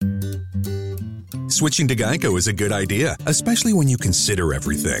Switching to Geico is a good idea, especially when you consider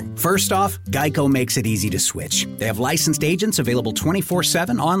everything. First off, Geico makes it easy to switch. They have licensed agents available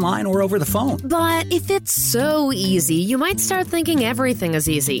 24/7 online or over the phone. But if it's so easy, you might start thinking everything is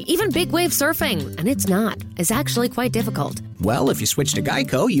easy, even big wave surfing. And it's not. It's actually quite difficult. Well, if you switch to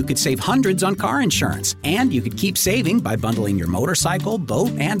Geico, you could save hundreds on car insurance. And you could keep saving by bundling your motorcycle,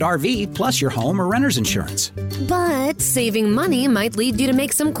 boat, and RV, plus your home or renter's insurance. But saving money might lead you to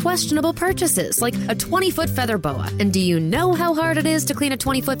make some questionable purchases, like a 20-foot feather boa. And do you know how hard it is to clean a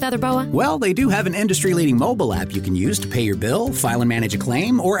 20-foot feather boa? Well, they do have an industry-leading mobile app you can use to pay your bill, file and manage a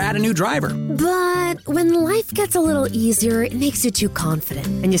claim, or add a new driver. But when life gets a little easier, it makes you too confident.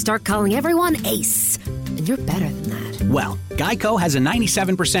 And you start calling everyone Ace. And you're better than that. Well, Geico has a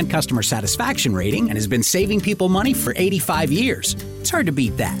 97% customer satisfaction rating and has been saving people money for 85 years. It's hard to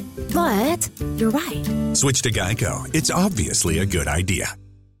beat that. But you're right. Switch to Geico. It's obviously a good idea.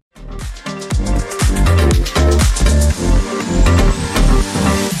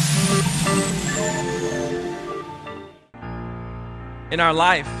 In our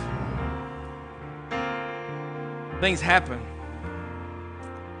life, things happen.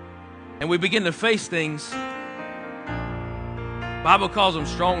 And we begin to face things. The Bible calls them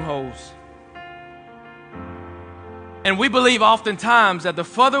strongholds. And we believe oftentimes that the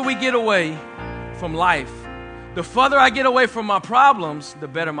further we get away from life, the further I get away from my problems, the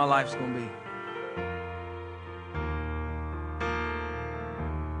better my life's going to be.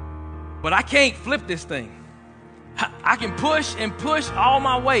 But I can't flip this thing. I can push and push all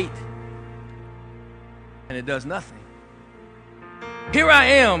my weight, and it does nothing. Here I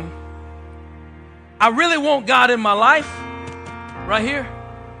am. I really want God in my life, right here.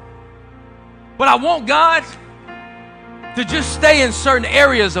 But I want God to just stay in certain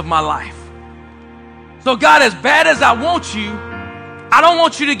areas of my life. So God, as bad as I want you, I don't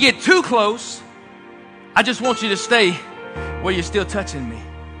want you to get too close. I just want you to stay where you're still touching me.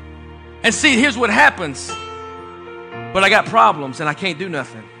 And see, here's what happens. But I got problems and I can't do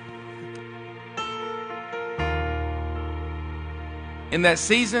nothing. In that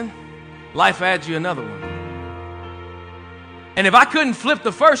season, life adds you another one. And if I couldn't flip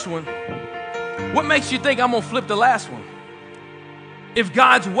the first one, what makes you think I'm going to flip the last one? If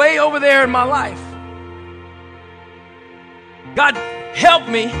God's way over there in my life, God, help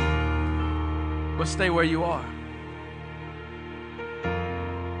me, but stay where you are.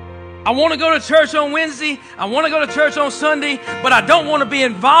 I want to go to church on Wednesday. I want to go to church on Sunday, but I don't want to be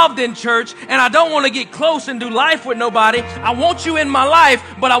involved in church, and I don't want to get close and do life with nobody. I want you in my life,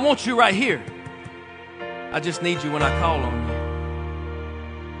 but I want you right here. I just need you when I call on you.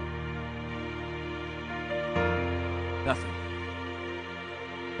 Nothing.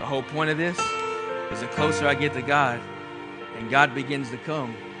 The whole point of this is the closer I get to God and God begins to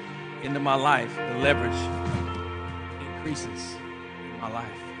come into my life, the leverage increases in my life.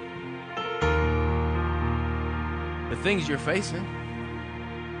 The things you're facing,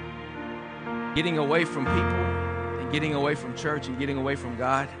 getting away from people and getting away from church and getting away from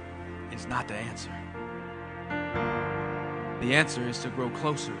God is not the answer. The answer is to grow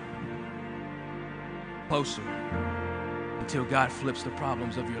closer, closer, until God flips the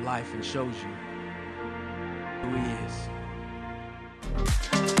problems of your life and shows you who He is.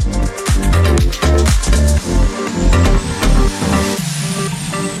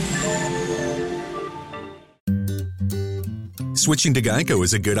 Switching to Geico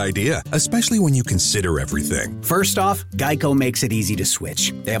is a good idea, especially when you consider everything. First off, Geico makes it easy to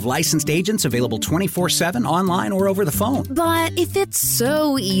switch. They have licensed agents available 24/7 online or over the phone. But if it's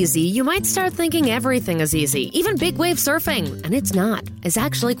so easy, you might start thinking everything is easy, even big wave surfing. And it's not. It's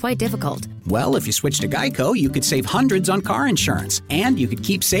actually quite difficult. Well, if you switch to Geico, you could save hundreds on car insurance. And you could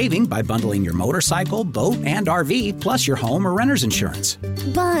keep saving by bundling your motorcycle, boat, and RV, plus your home or renter's insurance.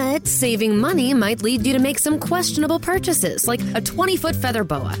 But saving money might lead you to make some questionable purchases, like a 20-foot feather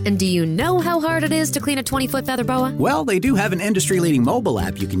boa. And do you know how hard it is to clean a 20-foot feather boa? Well, they do have an industry-leading mobile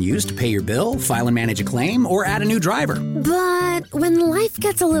app you can use to pay your bill, file and manage a claim, or add a new driver. But when life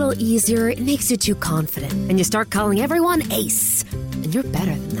gets a little easier, it makes you too confident. And you start calling everyone Ace. And you're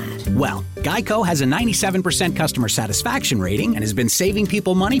better than that. Well, Geico has a 97% customer satisfaction rating and has been saving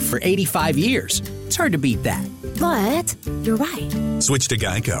people money for 85 years. It's hard to beat that. But you're right. Switch to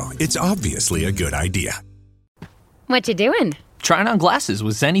Geico. It's obviously a good idea. What you doing? Trying on glasses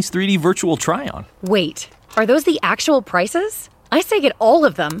with Zenny's 3D virtual try-on. Wait, are those the actual prices? I say get all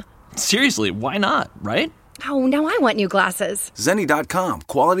of them. Seriously, why not, right? Oh, now I want new glasses. Zenny.com.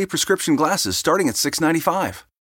 Quality prescription glasses starting at $6.95.